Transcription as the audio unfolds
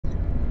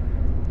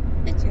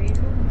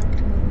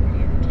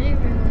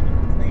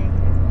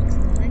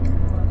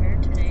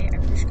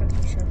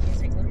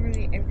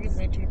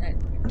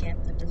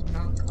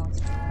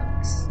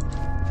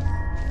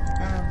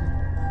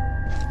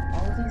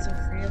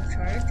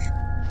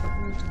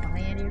able to buy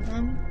any of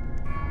them.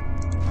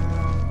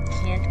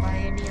 Can't buy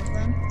any of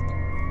them.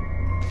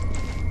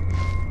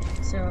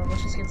 So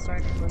let's just get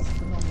started with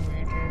the normal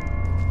lantern.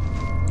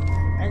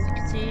 As you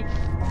can see,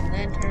 the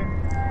lantern,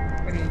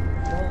 pretty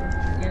cool,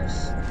 I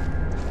guess.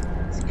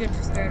 It's good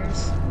for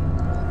starters.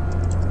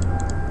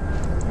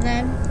 And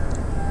then,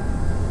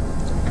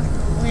 after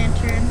the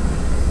lantern,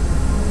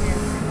 we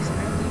have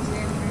Smiley's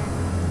lantern.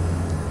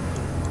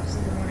 This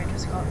is the one I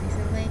just got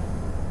recently.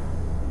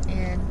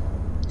 And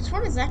this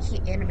one is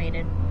actually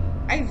animated.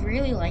 I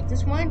really like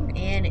this one,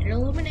 and it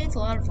illuminates a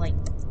lot of light.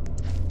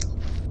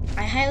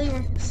 I highly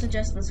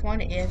suggest this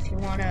one if you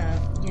want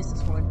to use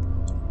this one.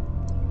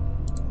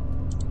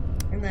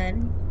 And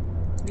then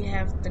we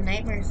have the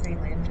Nightmare 3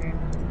 lantern.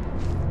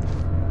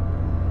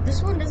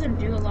 This one doesn't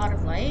do a lot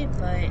of light,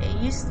 but it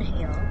used to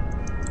heal.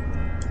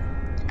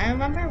 I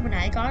remember when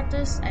I got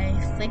this, I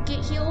think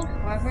it healed.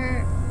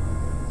 However,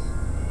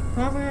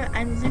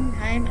 at the same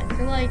time, I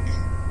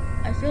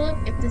feel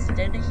like if this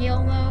did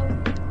heal though,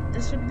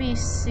 this would be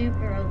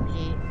super OP.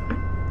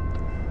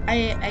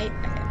 I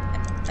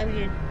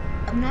mean,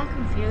 I'm not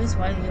confused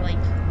why they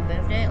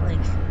removed it.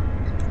 Like,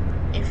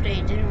 if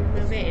they didn't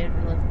remove it, it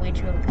would be like way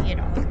too OP,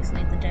 and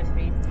obviously the dev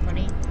made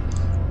money.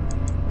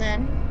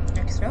 Then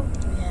next up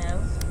we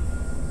have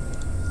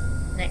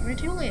Nightmare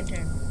 2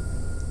 lantern.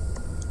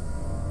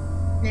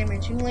 Nightmare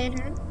 2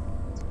 lantern,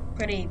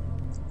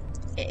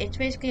 it's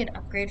basically an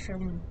upgrade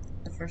from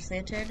the first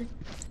lantern.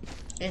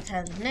 It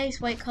has a nice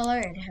white color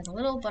and it has a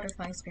little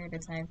butterfly spirit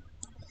inside.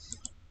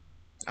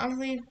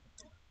 Honestly,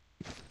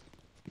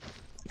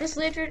 this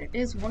lantern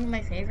is one of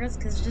my favorites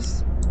because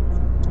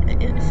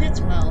it fits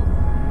well.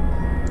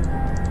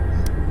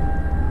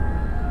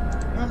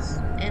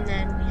 And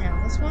then we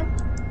have this one,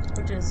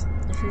 which is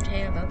the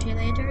Frutea Mote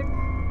lantern.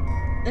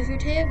 The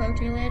Frutea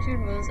Mote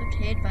lantern was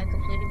obtained by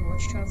completing the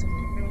Witch Trials in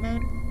Lantern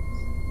mode.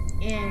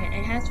 And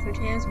it has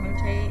Fruteo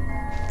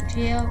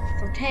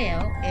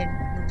and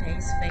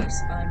Mote's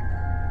face on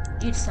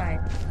each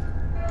side.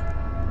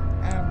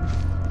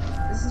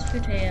 This is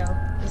Fruteo,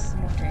 this is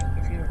Mote,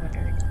 if you were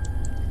wondering.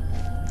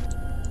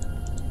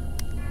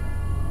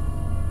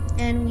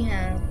 And we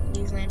have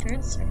these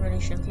lanterns. I've already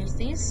showcased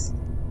these.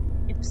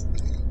 Oops.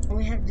 And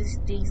we have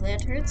these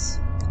lanterns,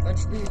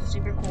 which are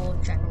super cool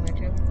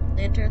jack-o'-lantern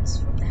lanterns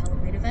from the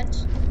Halloween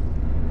event.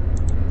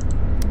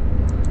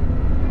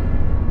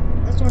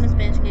 This one is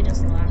basically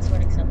just the last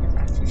one, except it's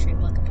actually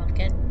shaped like a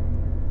pumpkin.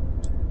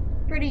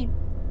 Pretty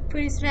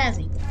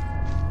snazzy.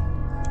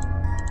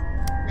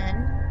 Then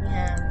we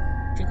have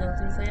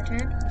Jigoku's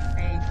lantern.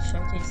 I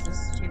showcased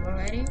this too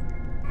already.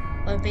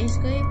 But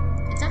basically,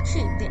 it's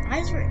actually, the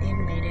eyes were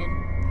animated,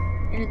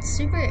 and it's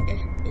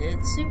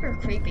super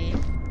creepy.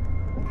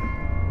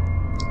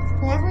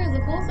 However, the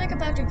cool thing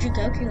about the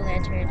Jigoku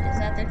lantern is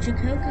that the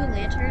Jigoku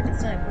lantern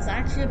was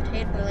actually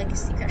obtained by a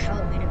secret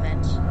Halloween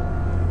event.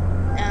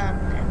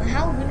 And the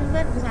Halloween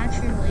event was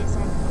actually released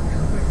on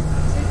October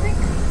 1st, I think.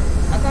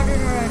 I got it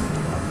on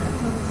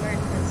October 3rd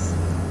because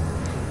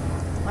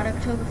on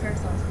October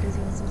 1st I was busy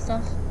with some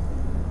stuff.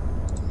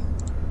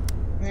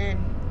 And then,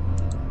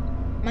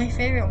 my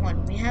favorite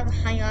one, we have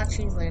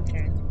Hayachi's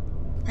lantern.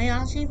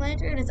 Hayachi's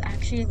lantern is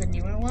actually the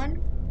newer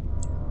one.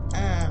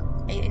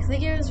 I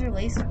think it was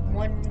released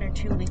 1 or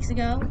 2 weeks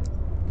ago.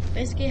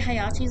 Basically,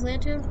 Hayachi's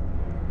lantern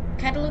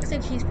kind of looks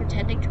like he's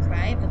pretending to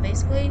cry, but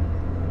basically,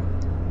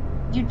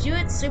 you do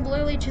it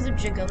similarly to the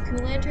Jigoku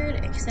lantern,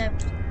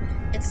 except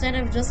instead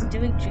of just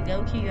doing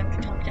Jigoku, you have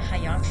to talk to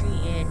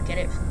Hayachi and get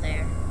it from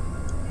there.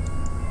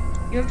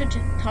 You have to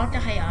talk to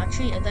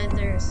Hayachi, and then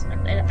there's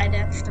an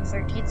extra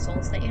 13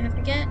 souls that you have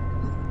to get,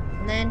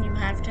 and then you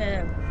have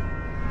to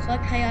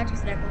collect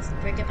Hayachi's necklace and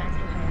bring it back to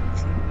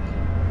Hayachi.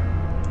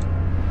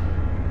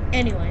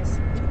 Anyways,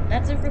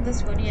 that's it for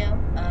this video.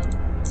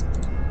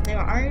 There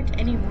aren't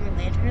any more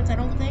lanterns, I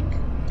don't think.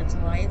 That's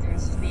why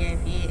there's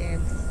VIP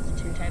and the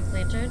 2-type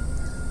lantern.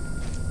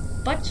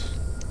 But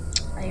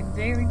I am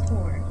very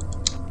poor.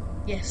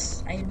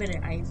 Yes, I admit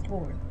it, I am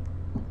poor.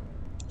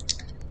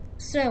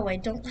 So I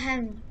don't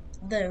have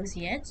those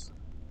yet.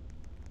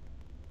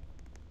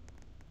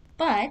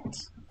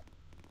 But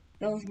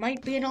those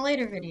might be in a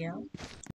later video.